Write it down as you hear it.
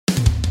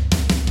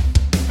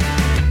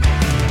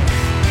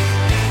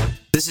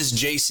This is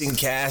Jason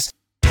Cass.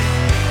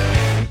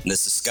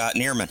 This is Scott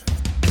Neerman.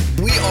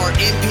 We are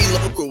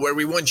MP Local, where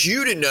we want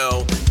you to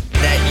know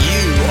that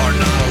you are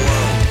not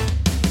alone.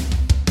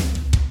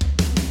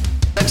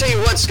 I tell you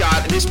what,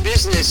 Scott, this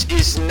business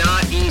is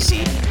not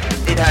easy.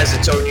 It has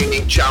its own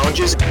unique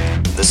challenges.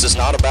 This is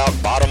not about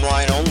bottom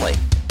line only.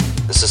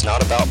 This is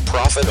not about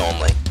profit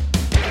only.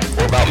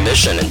 We're about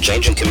mission and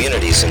changing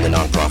communities in the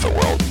nonprofit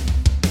world.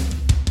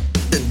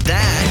 And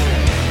that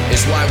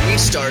is why we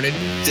started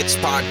this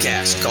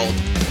podcast called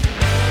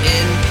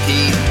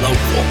MP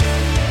Local.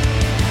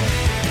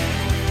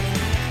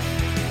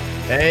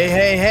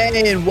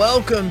 Hey, and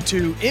welcome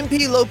to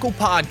MP Local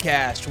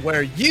Podcast,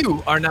 where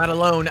you are not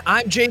alone.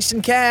 I'm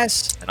Jason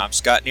Cass. And I'm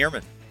Scott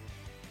Neerman.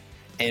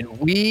 And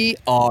we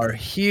are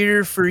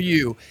here for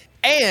you.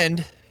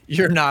 And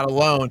you're not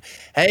alone.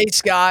 Hey,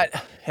 Scott,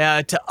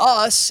 to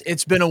us,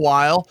 it's been a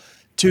while.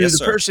 To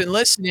the person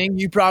listening,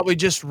 you probably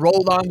just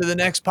rolled on to the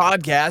next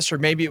podcast, or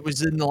maybe it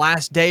was in the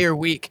last day or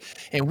week.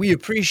 And we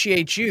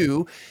appreciate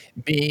you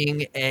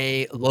being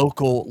a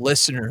local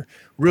listener.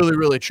 Really,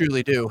 really,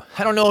 truly do.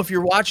 I don't know if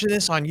you're watching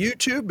this on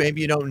YouTube. Maybe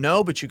you don't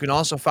know, but you can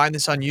also find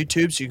this on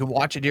YouTube, so you can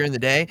watch it during the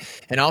day.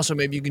 And also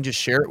maybe you can just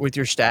share it with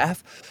your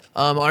staff.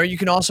 Or you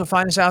can also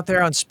find us out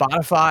there on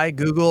Spotify,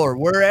 Google, or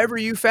wherever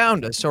you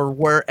found us, or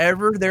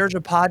wherever there's a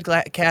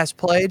podcast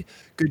played.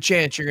 Good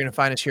chance you're going to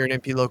find us here at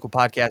MP Local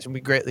Podcast, and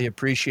we greatly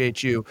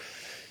appreciate you.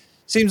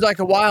 Seems like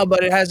a while,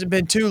 but it hasn't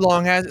been too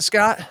long, has it,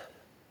 Scott?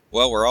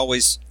 Well, we're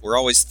always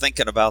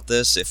thinking about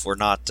this if we're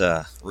not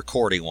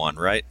recording one,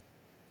 right?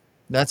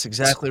 That's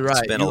exactly right.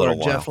 It's been a little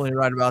while. Definitely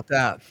right about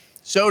that.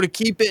 So to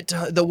keep it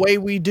the way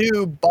we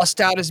do, bust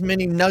out as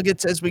many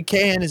nuggets as we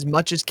can, as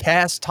much as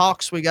Cass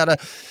talks, we got to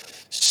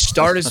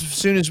start as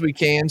soon as we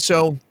can.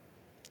 So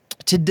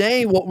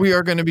today what we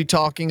are going to be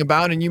talking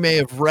about, and you may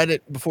have read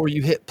it before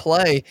you hit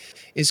play,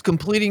 is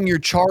completing your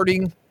chart.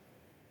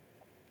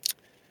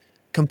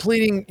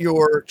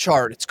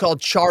 It's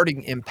called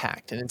Charting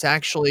Impact, and it's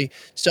actually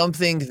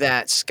something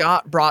that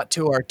Scott brought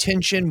to our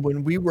attention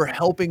when we were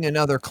helping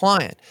another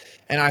client.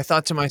 And I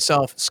thought to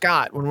myself,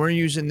 Scott, when we're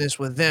using this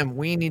with them,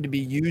 we need to be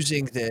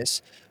using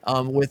this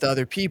with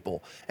other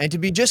people. And to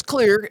be just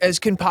clear as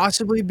can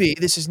possibly be,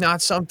 this is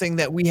not something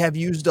that we have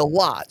used a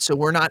lot, so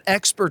we're not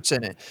experts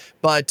in it.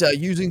 But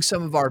using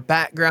some of our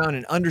background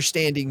and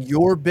understanding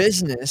your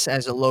business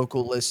as a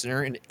local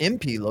listener, an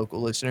MP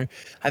local listener,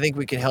 I think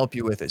we can help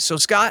you with it. So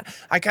Scott,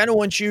 I kind of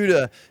want you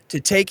to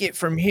take it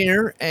from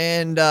here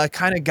and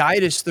kind of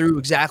guide us through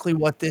exactly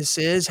what this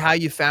is, how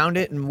you found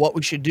it, and what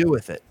we should do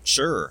with it.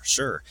 Sure.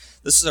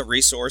 This is a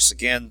resource,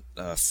 again,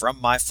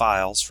 from my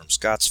files, from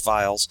Scott's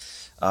files,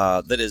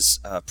 that is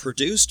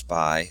produced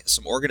by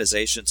some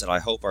organizations that I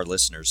hope our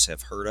listeners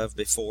have heard of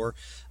before.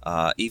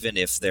 Even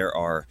if there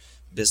are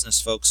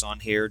business folks on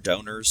here,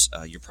 donors,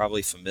 you're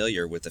probably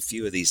familiar with a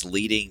few of these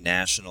leading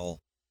national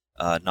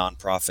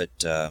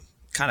nonprofit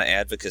kind of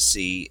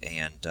advocacy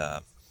and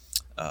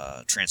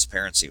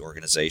transparency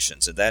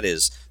organizations. And that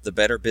is the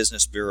Better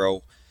Business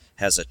Bureau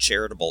has a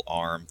charitable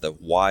arm, the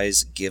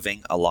Wise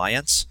Giving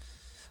Alliance.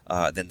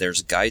 Then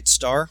there's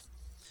GuideStar.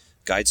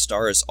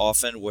 GuideStar is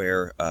often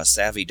where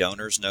savvy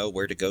donors know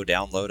where to go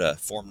download a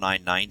Form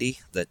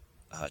 990 that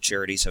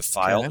charities have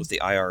filed with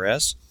the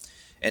IRS.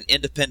 And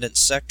Independent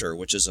Sector,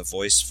 which is a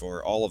voice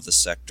for all of the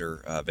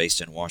sector based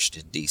in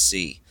Washington,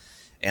 D.C.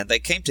 And they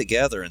came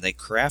together and they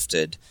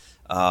crafted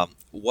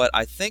what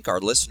I think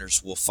our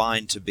listeners will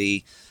find to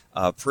be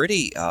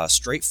pretty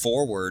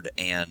straightforward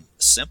and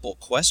simple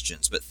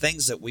questions, but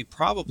things that we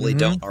probably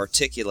don't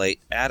articulate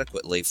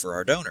adequately for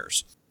our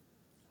donors.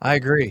 I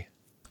agree.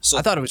 So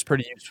I thought it was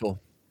pretty useful.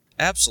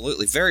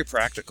 Absolutely. Very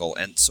practical.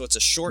 And so it's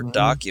a short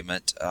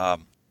document,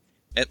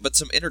 but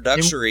some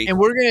introductory. And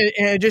we're going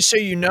to, just so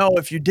you know,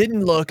 if you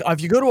didn't look,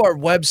 if you go to our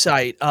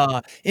website,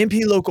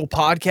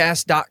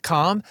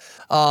 mplocalpodcast.com,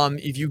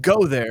 if you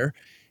go there,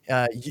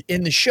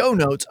 in the show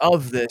notes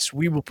of this,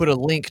 we will put a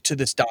link to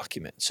this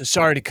document. So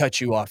sorry to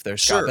cut you off there,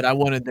 Scott, but I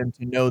wanted them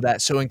to know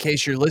that. So in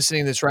case you're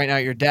listening to this right now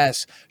at your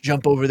desk,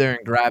 jump over there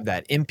and grab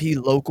that,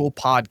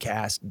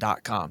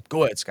 mplocalpodcast.com.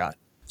 Go ahead, Scott.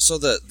 So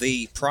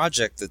the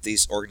project that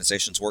these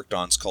organizations worked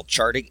on is called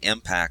Charting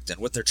Impact, and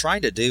what they're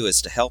trying to do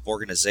is to help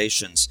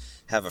organizations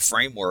have a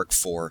framework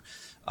for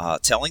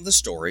telling the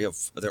story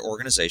of their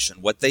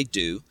organization, what they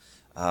do,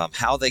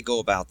 how they go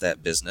about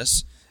that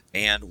business,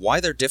 and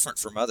why they're different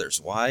from others.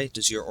 Why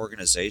does your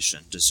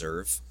organization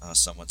deserve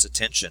someone's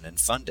attention and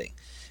funding?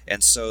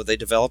 And so they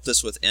developed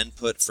this with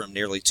input from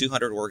nearly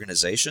 200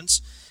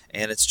 organizations,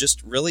 and it's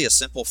just really a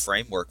simple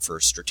framework for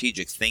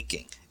strategic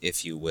thinking,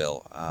 if you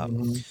will.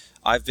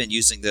 I've been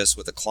using this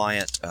with a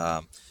client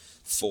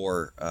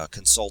for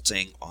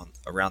consulting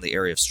around the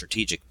area of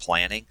strategic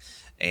planning.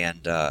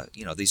 And,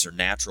 these are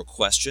natural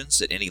questions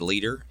that any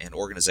leader and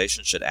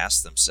organization should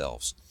ask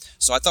themselves.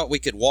 So I thought we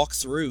could walk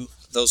through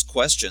those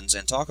questions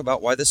and talk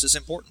about why this is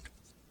important.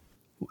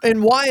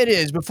 And why it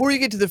is, before you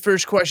get to the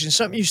first question,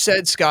 something you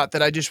said, Scott,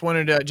 that I just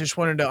wanted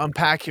to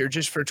unpack here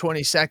just for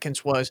 20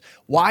 seconds was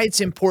why it's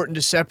important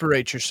to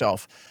separate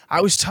yourself. I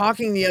was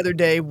talking the other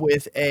day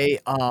with a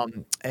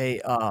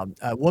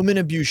woman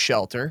abuse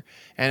shelter,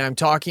 and I'm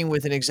talking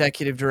with an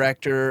executive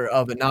director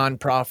of a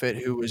nonprofit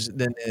who was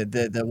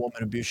the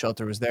woman abuse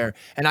shelter was there,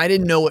 and I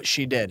didn't know what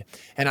she did.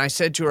 And I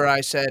said to her,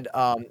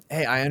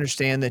 hey, I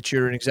understand that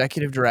you're an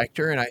executive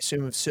director, and I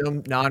assume of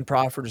some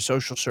nonprofit or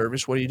social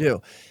service. What do you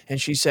do? And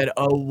she said,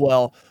 oh,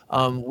 well,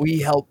 we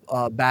help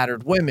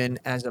battered women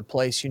as a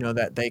place,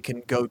 that they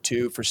can go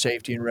to for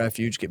safety and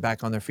refuge, get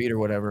back on their feet or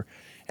whatever.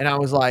 And I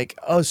was like,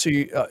 oh,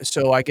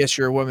 so I guess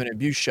you're a women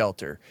abuse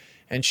shelter.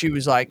 And she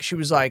was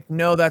like,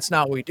 no, that's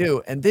not what we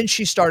do. And then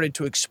she started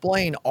to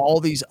explain all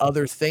these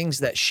other things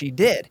that she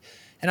did.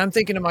 And I'm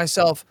thinking to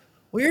myself,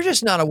 well, you're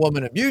just not a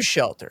woman abuse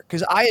shelter,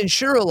 because I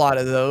insure a lot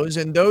of those,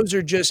 and those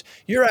are just,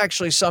 you're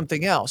actually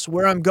something else.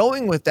 Where I'm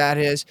going with that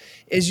is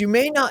you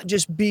may not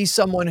just be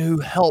someone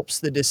who helps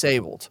the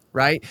disabled,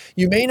 right?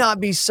 You may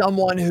not be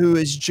someone who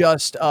is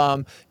just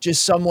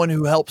someone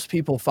who helps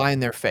people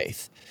find their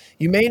faith.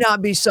 You may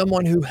not be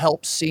someone who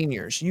helps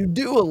seniors. You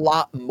do a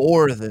lot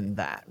more than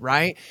that,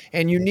 right?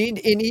 And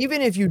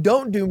even if you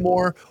don't do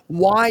more,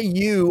 why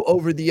you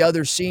over the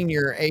other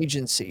senior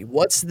agency?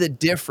 What's the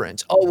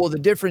difference? Oh, well, the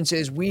difference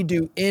is we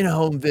do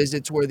in-home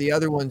visits where the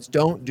other ones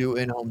don't do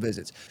in-home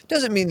visits.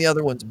 Doesn't mean the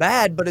other one's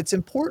bad, but it's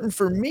important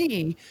for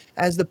me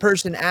as the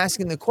person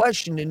asking the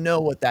question to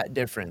know what that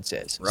difference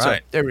is.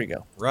 Right. So, there we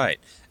go. Right.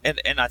 And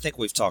I think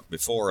we've talked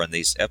before in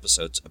these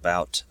episodes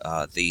about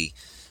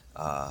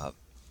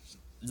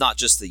not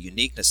just the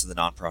uniqueness of the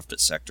nonprofit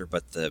sector,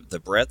 but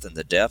the breadth and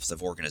the depth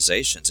of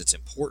organizations. It's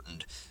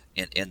important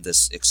in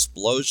this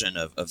explosion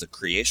of the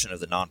creation of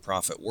the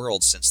nonprofit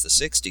world since the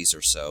 60s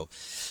or so.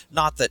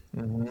 Not that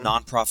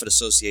nonprofit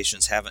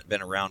associations haven't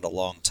been around a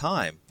long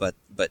time, but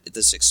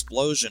this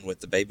explosion with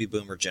the baby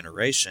boomer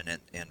generation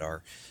and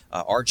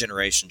our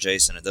generation,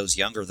 Jason, and those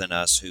younger than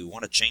us who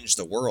want to change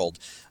the world,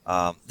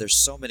 there's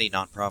so many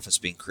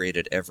nonprofits being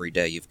created every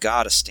day. You've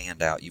got to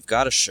stand out. You've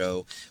got to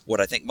show what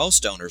I think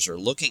most donors are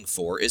looking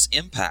for is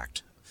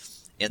impact.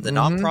 In the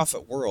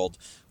nonprofit world,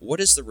 what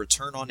is the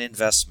return on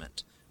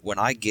investment? When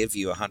I give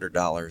you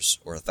 $100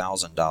 or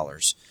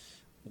 $1,000,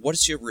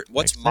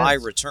 what's my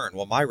return?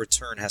 Well, my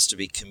return has to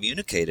be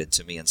communicated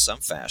to me in some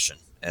fashion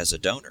as a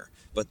donor.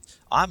 But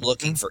I'm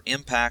looking for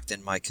impact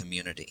in my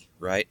community,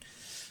 right?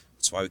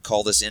 That's why we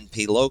call this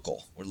NP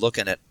Local. We're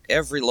looking at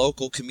every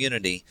local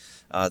community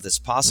that's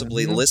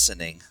possibly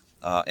listening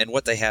and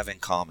what they have in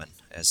common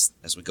as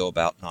we go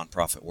about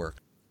nonprofit work.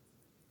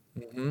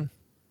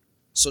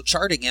 So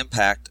charting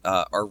impact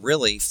are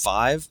really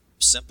 5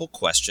 simple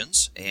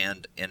questions,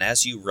 and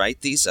as you write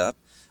these up,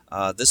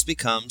 this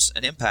becomes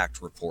an impact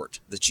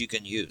report that you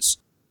can use.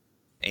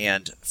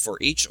 And for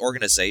each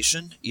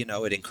organization,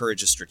 it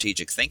encourages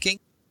strategic thinking.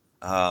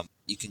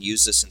 You can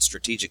use this in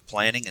strategic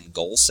planning and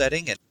goal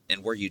setting,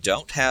 and where you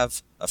don't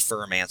have a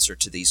firm answer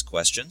to these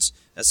questions,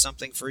 that's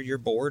something for your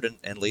board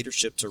and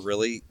leadership to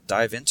really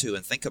dive into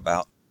and think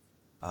about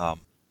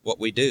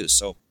what we do.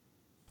 So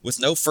with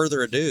no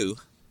further ado,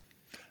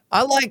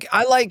 I like.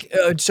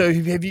 So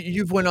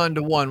you've went on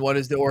to 1. What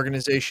is the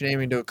organization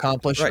aiming to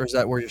accomplish, right. Or is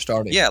that where you're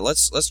starting? Yeah,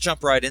 let's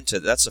jump right into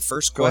it. That's the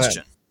first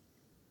question.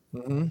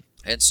 And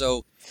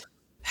so,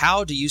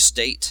 how do you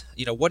state?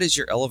 What is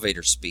your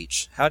elevator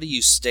speech? How do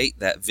you state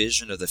that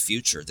vision of the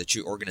future that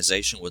your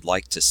organization would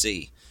like to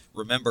see?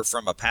 Remember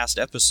from a past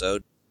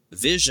episode,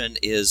 vision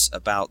is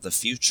about the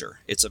future.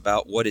 It's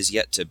about what is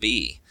yet to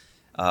be.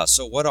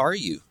 So, what are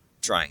you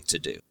trying to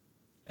do?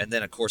 And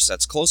then, of course,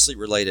 that's closely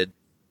related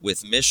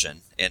with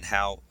mission and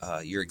how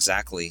you're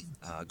exactly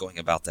going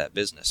about that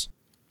business.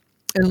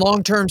 And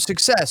long-term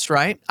success,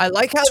 right? I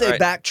like how they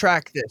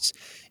backtrack this.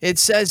 It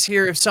says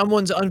here, if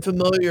someone's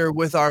unfamiliar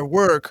with our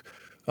work,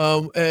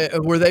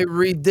 where they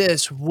read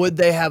this, would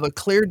they have a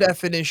clear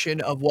definition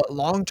of what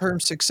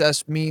long-term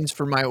success means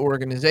for my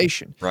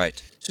organization?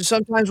 Right. So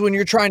sometimes when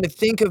you're trying to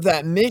think of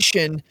that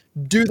mission,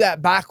 do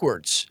that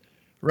backwards,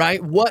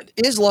 right? What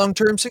is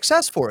long-term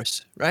success for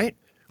us, right?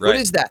 What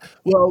is that?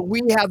 Well,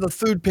 we have a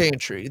food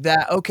pantry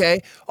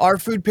our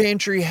food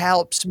pantry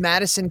helps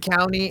Madison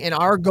County, and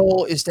our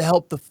goal is to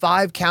help the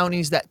 5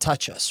 counties that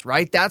touch us,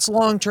 right? That's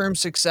long-term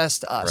success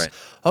to us. Right.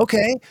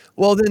 Okay,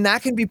 well, then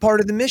that can be part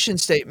of the mission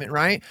statement,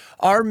 right?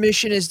 Our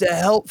mission is to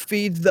help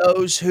feed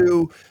those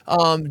who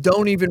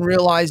don't even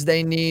realize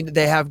they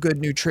have good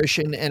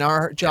nutrition, and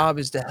our job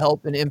is to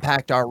help and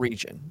impact our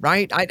region,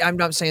 right? I'm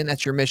not saying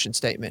that's your mission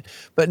statement,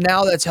 but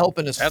now that's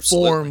helping us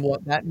form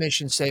what that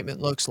mission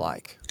statement looks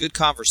like. Good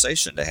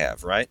conversation to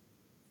have, right?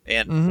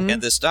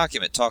 And this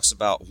document talks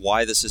about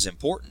why this is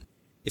important.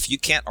 If you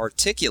can't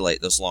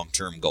articulate those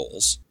long-term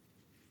goals,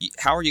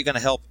 how are you going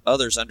to help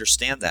others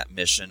understand that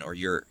mission or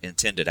your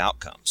intended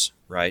outcomes,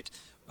 right?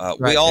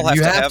 We all have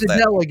to have that.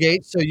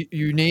 Delegate, so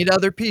you need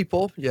other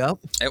people. Yep.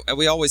 And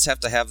we always have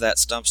to have that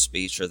stump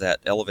speech or that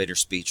elevator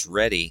speech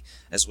ready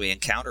as we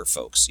encounter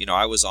folks.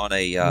 I was on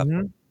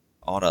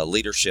a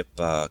leadership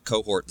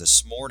cohort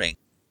this morning,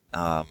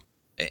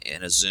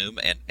 in a Zoom,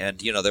 and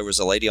there was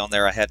a lady on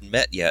there I hadn't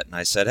met yet, and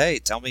I said, hey,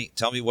 tell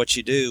me what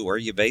you do, where are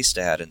you based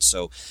at? And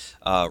so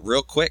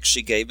real quick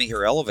she gave me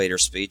her elevator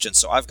speech, and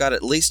so I've got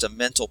at least a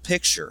mental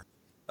picture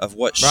of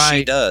what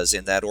she does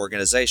in that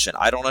organization.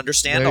 I don't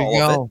understand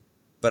all of it,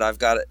 but I've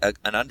got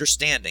an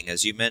understanding,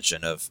 as you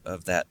mentioned,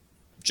 of that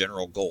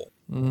general goal.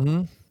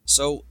 Mm-hmm.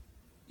 So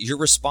your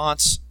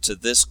response to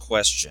this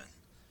question,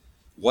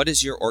 what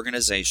is your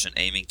organization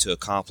aiming to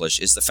accomplish,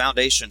 is the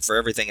foundation for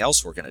everything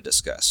else we're going to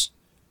discuss,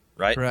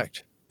 right?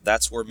 Correct.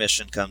 That's where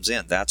mission comes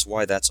in. That's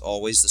why that's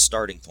always the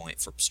starting point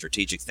for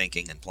strategic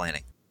thinking and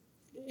planning.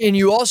 And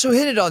you also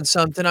hit it on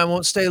something. I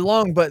won't stay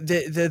long, but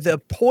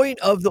the point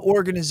of the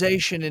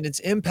organization and its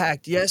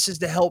impact, yes, is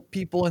to help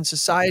people in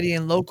society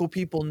and local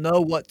people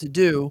know what to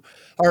do,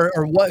 or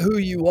who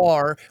you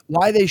are,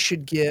 why they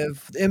should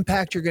give, the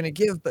impact you're going to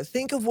give. But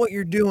think of what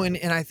you're doing,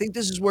 and I think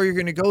this is where you're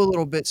going to go a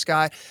little bit,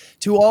 Scott,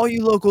 to all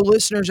you local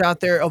listeners out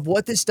there, of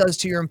what this does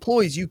to your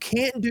employees. You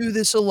can't do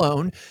this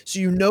alone, so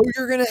you know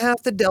you're going to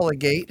have to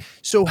delegate.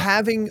 So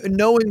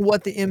knowing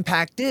what the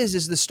impact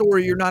is the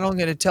story you're not only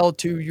going to tell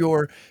to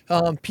your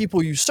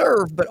people you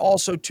serve, but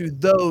also to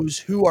those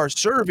who are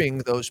serving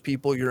those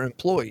people, your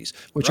employees,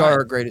 which are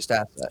our greatest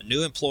asset.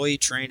 New employee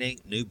training,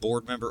 new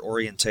board member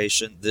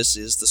orientation. This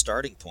is the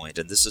starting point,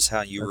 and this is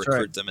how you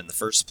recruit them in the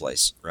first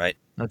place, right?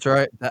 That's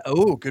right.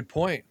 Good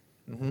point.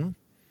 Mm-hmm.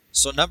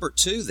 So number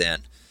 2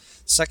 then,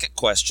 second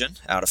question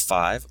out of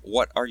 5,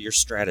 what are your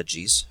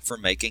strategies for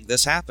making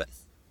this happen?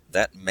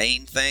 That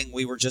main thing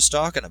we were just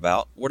talking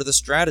about, what are the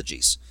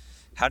strategies?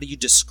 How do you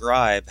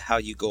describe how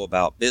you go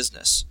about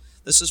business?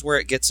 This is where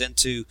it gets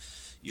into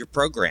your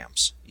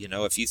programs.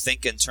 If you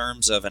think in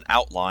terms of an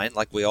outline,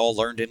 like we all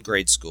learned in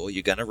grade school,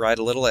 you're going to write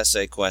a little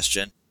essay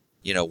question.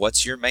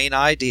 What's your main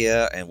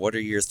idea and what are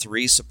your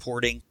 3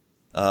 supporting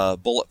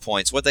bullet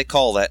points? What they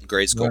call that in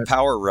grade school, right.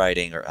 Power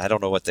writing, or I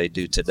don't know what they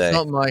do today.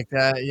 Something like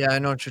that. Yeah, I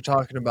know what you're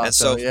talking about. And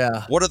so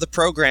what are the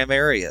program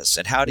areas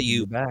and how do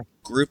you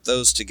group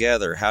those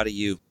together? How do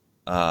you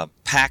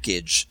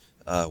package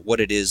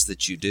what it is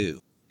that you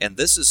do? And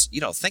this is,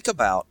 think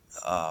about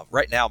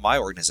right now my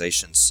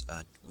organization's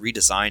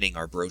redesigning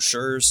our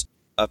brochures,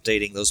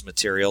 updating those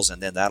materials,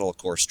 and then that'll, of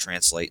course,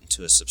 translate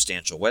into a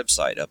substantial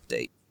website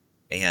update.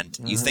 And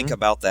you think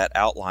about that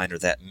outline or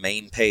that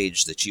main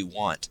page that you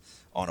want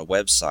on a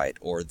website,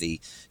 or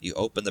you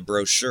open the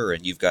brochure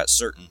and you've got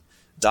certain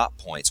dot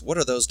points. What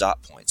are those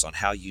dot points on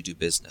how you do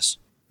business?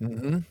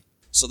 Mm-hmm.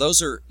 So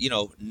those are,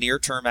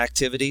 near-term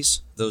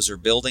activities. Those are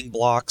building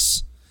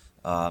blocks.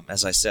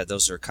 As I said,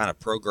 those are kind of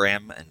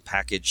program and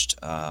packaged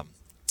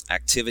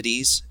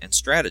activities and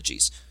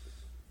strategies.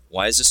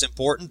 Why is this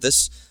important?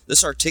 This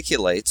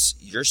articulates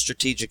your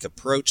strategic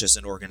approach as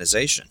an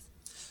organization.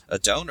 A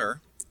donor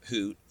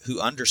who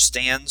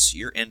understands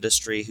your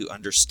industry, who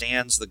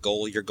understands the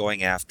goal you're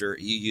going after.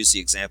 You use the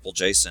example,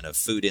 Jason, of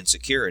food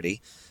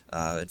insecurity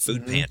and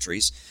food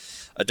pantries.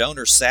 A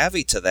donor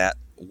savvy to that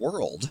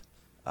world.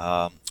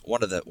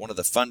 One of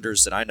the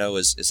funders that I know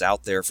is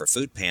out there for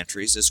food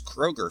pantries is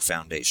Kroger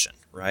Foundation,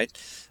 right?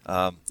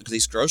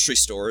 These grocery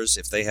stores,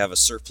 if they have a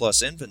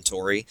surplus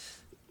inventory,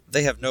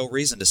 they have no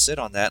reason to sit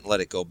on that and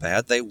let it go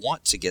bad. They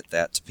want to get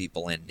that to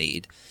people in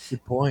need.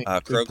 Good point.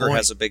 Kroger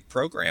has a big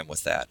program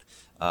with that.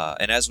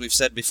 And as we've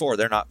said before,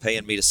 they're not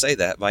paying me to say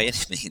that by any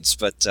means,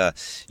 but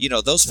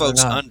those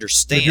folks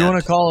understand. If you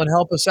want to call and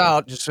help us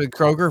out, just with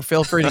Kroger,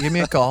 feel free to give me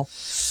a call.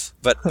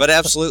 But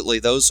absolutely,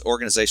 those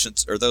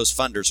organizations or those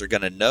funders are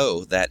going to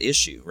know that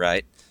issue,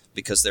 right?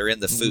 Because they're in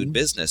the food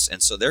business,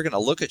 and so they're going to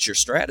look at your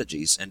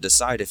strategies and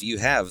decide if you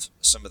have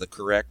some of the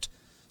correct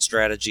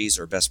strategies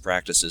or best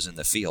practices in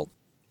the field.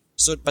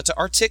 So, but to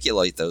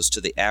articulate those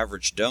to the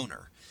average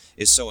donor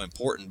is so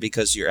important,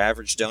 because your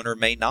average donor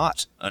may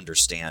not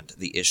understand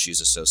the issues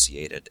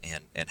associated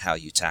and how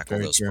you tackle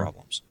those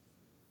problems.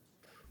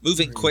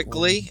 Moving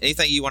quickly,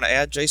 anything you want to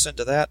add, Jason,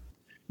 to that?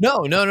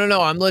 No.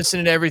 I'm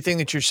listening to everything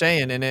that you're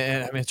saying, and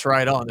I mean, it's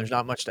right on. There's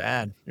not much to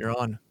add. You're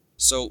on.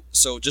 So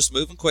just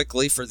moving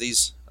quickly for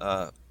these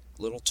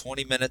little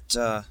 20-minute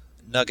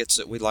nuggets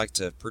that we like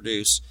to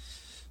produce.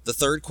 The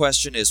third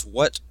question is,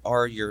 what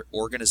are your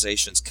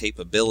organization's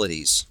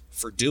capabilities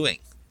for doing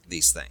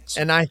these things?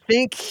 And I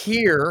think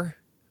here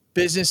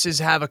businesses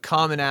have a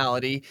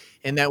commonality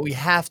in that we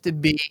have to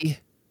be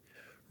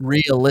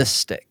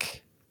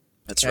realistic.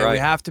 That's right. We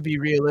have to be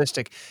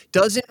realistic.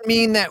 Doesn't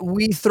mean that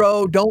we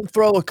don't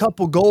throw a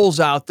couple goals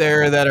out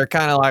there that are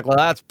kind of like, well,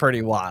 that's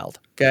pretty wild.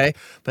 Okay.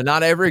 But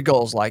not every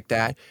goal's like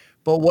that.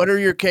 But what are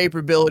your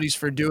capabilities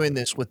for doing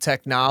this with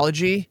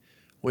technology,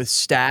 with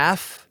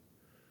staff,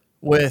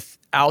 with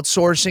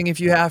outsourcing if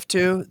you have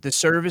to, the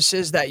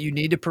services that you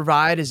need to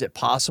provide? Is it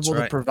possible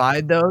to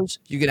provide those?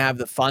 You can have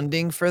the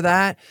funding for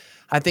that.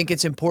 I think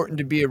it's important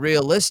to be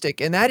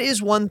realistic. And that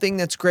is one thing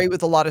that's great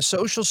with a lot of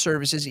social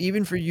services,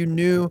 even for you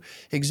new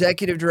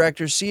executive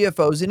directors,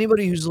 CFOs,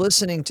 anybody who's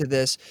listening to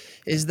this,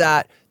 is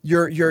that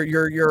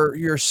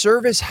your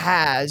service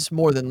has,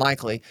 more than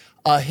likely,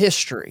 a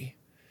history.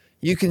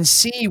 you can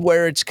see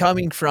where it's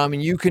coming from,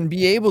 and you can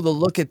be able to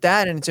look at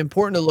that. And it's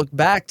important to look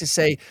back to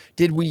say,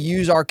 did we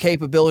use our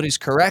capabilities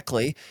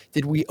correctly?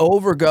 Did we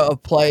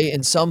play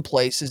in some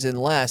places and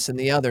less in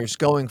the others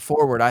going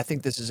forward? I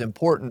think this is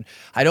important.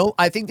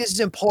 I think this is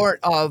a part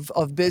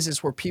of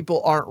business where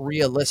people aren't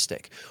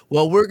realistic.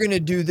 Well, we're going to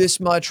do this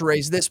much,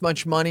 raise this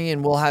much money,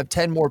 and we'll have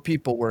 10 more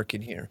people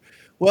working here.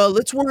 Well,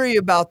 let's worry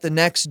about the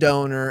next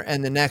donor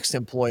and the next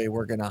employee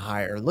we're going to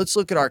hire. Let's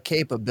look at our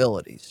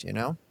capabilities,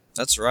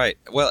 That's right.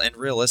 Well, and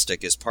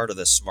realistic is part of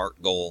the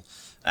SMART goal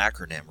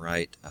acronym,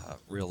 right?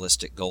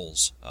 Realistic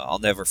goals. I'll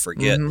never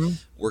forget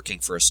working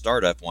for a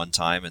startup one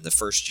time, and the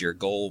first year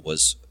goal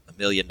was $1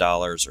 million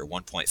or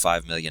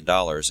 $1.5 million,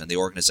 and the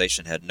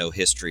organization had no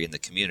history in the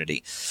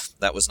community.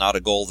 That was not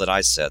a goal that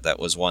I set. That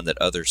was one that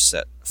others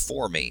set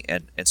for me.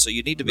 And so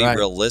you need to be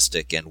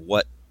realistic in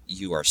what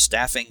you are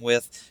staffing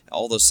with,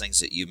 all those things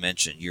that you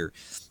mentioned. You're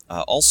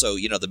also,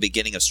 the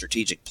beginning of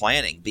strategic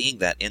planning being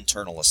that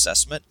internal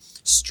assessment,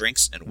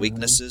 strengths and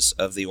weaknesses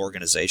of the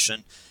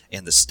organization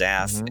and the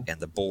staff and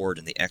the board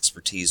and the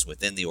expertise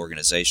within the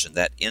organization.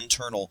 That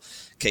internal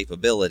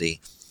capability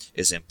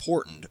is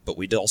important, but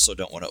we also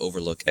don't want to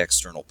overlook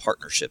external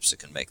partnerships that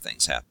can make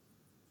things happen.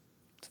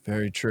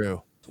 Very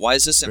true. Why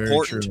is this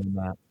important? Very true in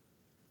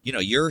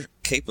that. Your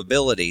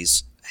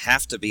capabilities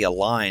have to be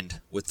aligned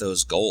with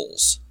those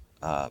goals.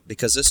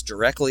 Because this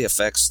directly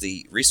affects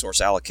the resource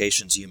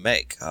allocations you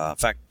make. In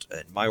fact,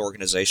 in my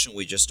organization,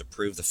 we just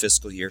approved the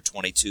fiscal year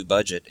 22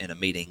 budget in a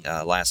meeting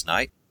last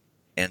night.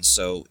 And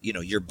so,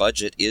 your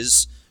budget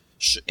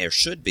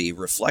should be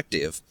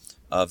reflective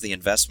of the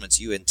investments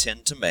you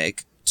intend to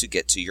make to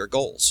get to your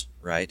goals,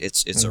 right?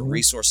 It's a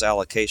resource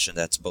allocation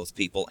that's both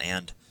people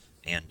and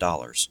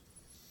dollars.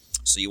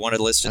 So you want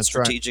to list it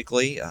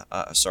strategically,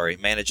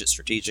 manage it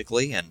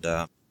strategically, and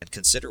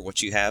consider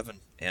what you have and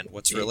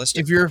what's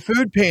realistic. If you're a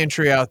food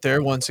pantry out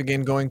there, once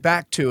again, going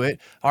back to it,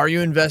 are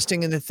you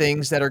investing in the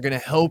things that are going to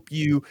help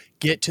you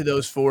get to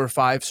those 4 or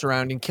 5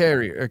 surrounding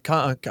counties?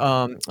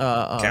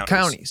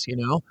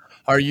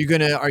 Are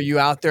you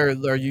out there?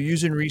 Are you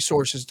using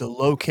resources to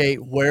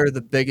locate where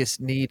the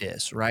biggest need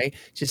is, right?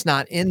 Just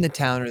not in the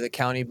town or the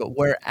county, but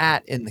where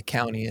at in the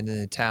county and in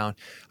the town.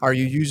 Are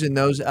you using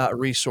those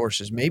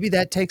resources? Maybe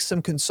that takes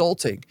some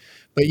consulting,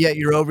 but yet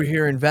you're over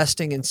here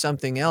investing in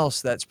something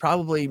else that's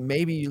probably,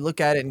 maybe you look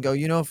at it and go,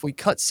 if we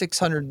cut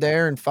 600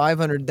 there and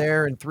 500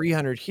 there and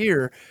 300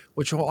 here,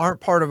 which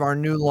aren't part of our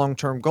new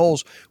long-term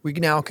goals, we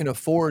now can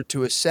afford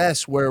to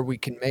assess where we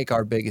can make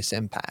our biggest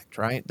impact,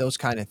 right? Those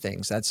kind of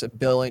things. That's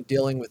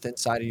dealing with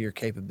inside of your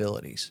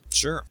capabilities.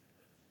 Sure.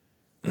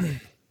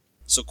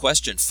 So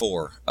question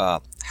 4,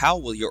 how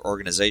will your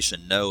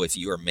organization know if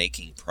you are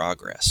making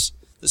progress?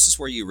 This is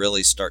where you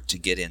really start to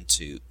get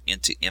into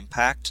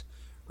impact,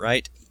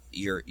 right?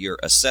 You're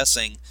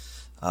assessing,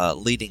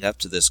 leading up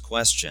to this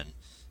question,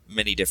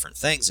 many different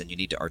things, and you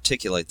need to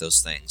articulate those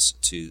things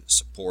to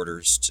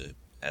supporters, to,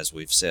 as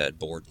we've said,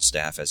 board and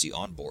staff as you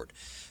onboard.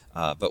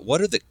 But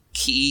what are the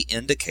key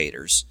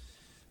indicators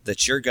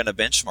that you're going to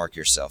benchmark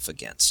yourself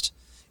against?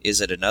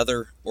 Is it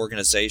another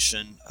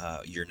organization,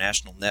 your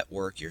national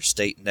network, your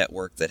state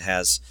network that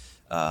has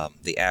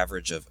the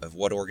average of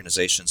what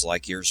organizations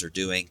like yours are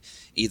doing,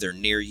 either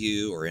near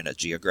you or in a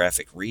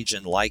geographic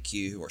region like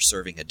you, or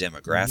serving a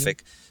demographic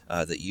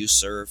that you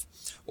serve?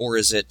 Or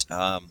is it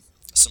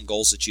some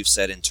goals that you've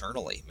set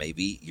internally?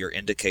 Maybe your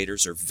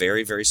indicators are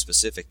very, very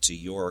specific to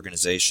your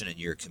organization and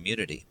your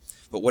community.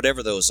 But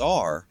whatever those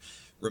are,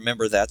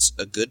 remember that's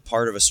a good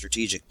part of a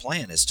strategic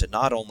plan, is to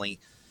not only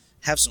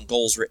have some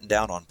goals written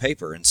down on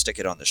paper and stick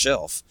it on the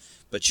shelf,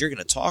 but you're going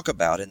to talk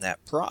about in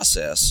that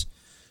process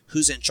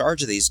who's in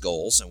charge of these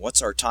goals and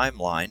what's our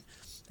timeline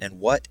and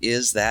what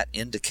is that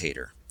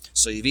indicator.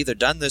 So you've either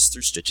done this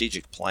through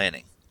strategic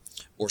planning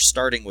or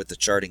starting with the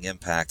charting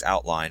impact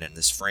outline and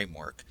this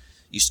framework.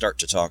 You start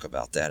to talk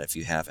about that if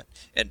you haven't.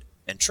 And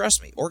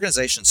trust me,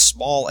 organizations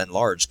small and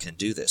large can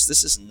do this.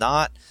 This is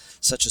not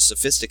such a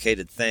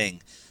sophisticated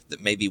thing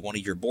that maybe one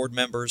of your board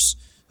members,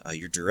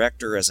 your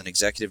director as an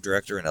executive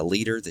director, and a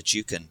leader that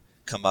you can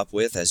come up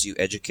with as you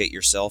educate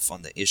yourself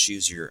on the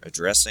issues you're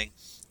addressing,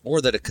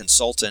 or that a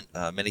consultant,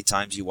 many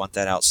times you want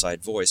that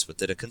outside voice, but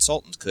that a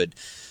consultant could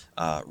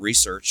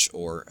research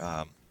or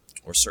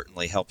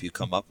certainly help you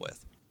come up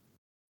with.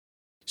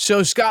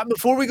 So, Scott,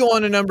 before we go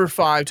on to number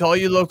 5, to all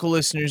you local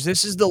listeners,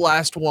 this is the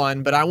last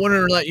one, but I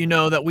wanted to let you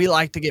know that we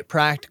like to get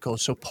practical.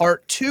 So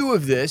part 2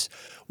 of this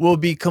will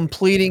be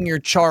completing your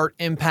chart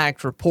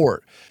impact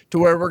report, to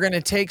where we're going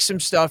to take some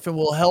stuff and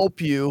we'll help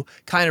you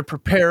kind of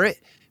prepare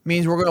it.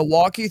 Means we're going to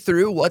walk you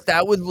through what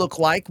that would look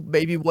like.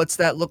 Maybe what's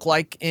that look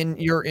like in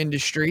your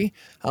industry.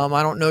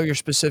 I don't know your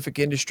specific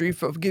industry.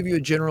 I'll give you a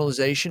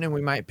generalization and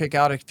we might pick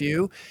out a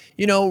few.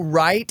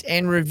 Write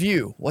and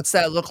review. What's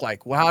that look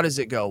like? Well, how does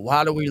it go?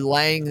 How do we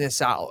laying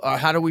this out?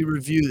 How do we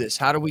review this?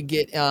 How do we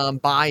get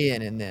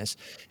buy-in in this?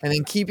 And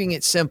then keeping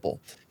it simple.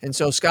 And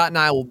so Scott and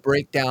I will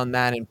break down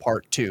that in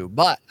part 2.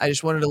 But I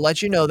just wanted to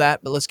let you know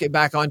that. But let's get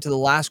back on to the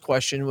last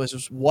question,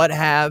 was what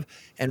have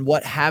and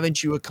what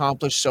haven't you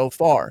accomplished so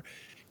far?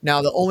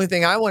 Now, the only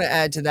thing I want to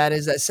add to that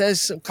is that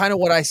says kind of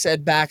what I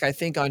said back, I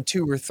think on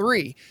 2 or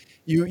 3.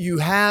 You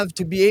have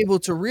to be able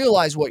to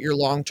realize what your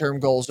long-term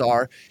goals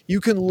are.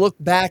 You can look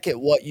back at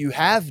what you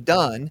have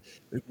done.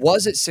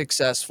 Was it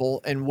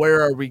successful? And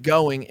where are we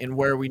going and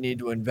where we need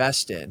to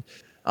invest in?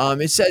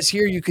 It says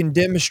here you can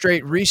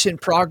demonstrate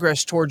recent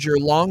progress towards your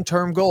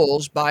long-term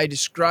goals by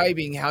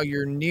describing how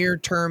your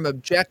near-term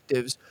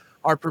objectives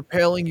are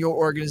propelling your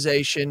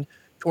organization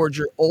towards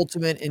your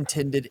ultimate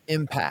intended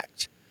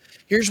impact.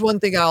 Here's one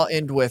thing I'll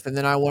end with, and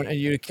then I want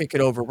you to kick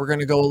it over. We're going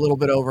to go a little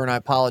bit over, and I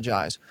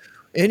apologize.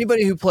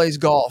 Anybody who plays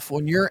golf,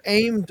 when you're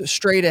aimed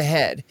straight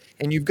ahead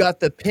and you've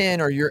got the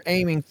pin or you're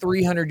aiming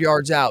 300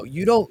 yards out,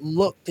 you don't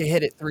look to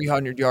hit it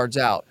 300 yards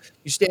out.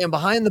 You stand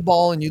behind the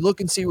ball and you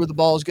look and see where the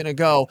ball is going to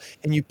go,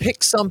 and you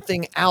pick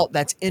something out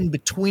that's in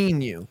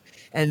between you.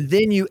 And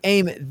then you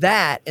aim at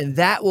that, and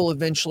that will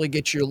eventually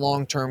get your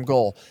long-term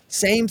goal.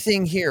 Same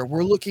thing here.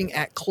 We're looking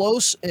at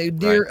close,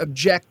 near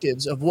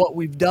objectives of what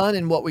we've done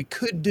and what we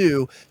could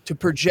do to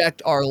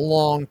project our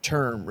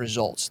long-term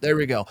results. There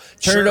we go.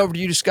 Turn it over to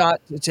you,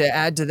 Scott, to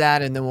add to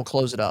that, and then we'll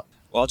close it up.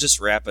 Well, I'll just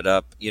wrap it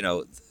up.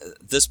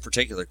 This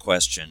particular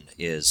question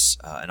is,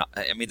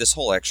 this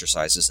whole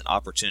exercise is an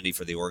opportunity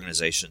for the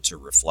organization to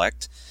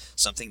reflect,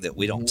 something that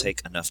we don't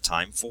take enough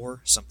time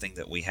for, something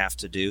that we have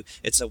to do.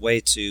 It's a way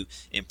to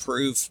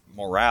improve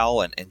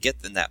morale and get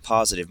in that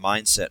positive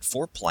mindset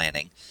for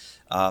planning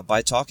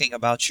by talking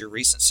about your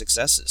recent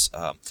successes.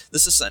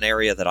 This is an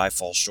area that I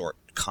fall short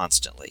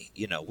constantly.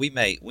 We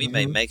may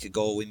make a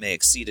goal, we may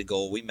exceed a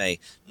goal, we may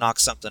knock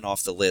something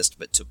off the list,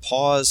 but to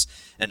pause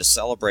and to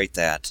celebrate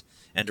that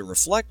and to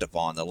reflect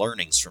upon the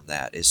learnings from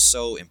that is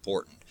so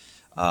important.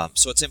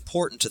 So it's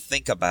important to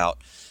think about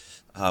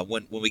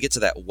when we get to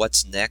that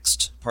what's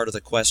next part of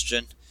the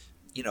question,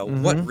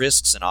 what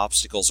risks and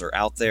obstacles are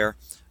out there,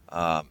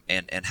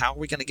 and how are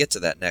we going to get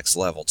to that next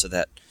level, to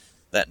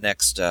that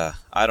next,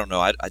 I don't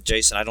know,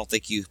 Jason, I don't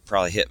think you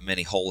probably hit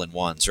many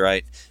hole-in-ones,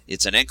 right?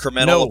 It's an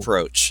incremental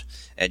approach,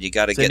 and you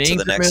got to get to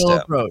the next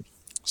step. Approach.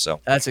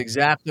 So that's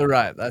exactly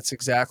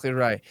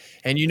right.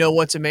 And you know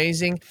what's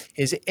amazing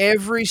is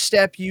every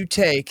step you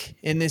take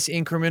in this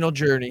incremental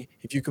journey,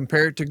 if you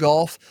compare it to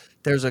golf,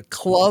 there's a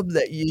club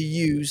that you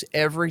use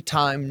every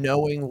time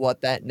knowing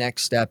what that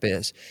next step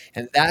is.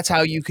 And that's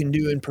how you can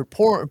do in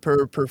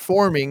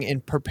performing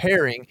and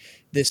preparing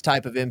this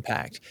type of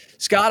impact.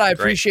 Scott, I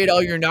appreciate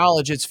all your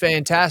knowledge. It's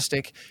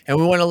fantastic. And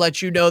we want to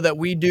let you know that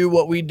we do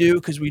what we do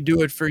because we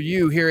do it for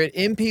you here at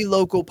MP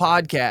Local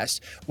Podcast,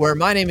 where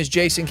my name is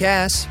Jason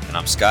Cass. And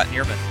I'm Scott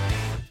Nierman.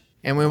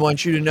 And we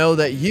want you to know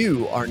that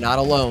you are not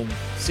alone.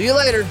 See you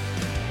later.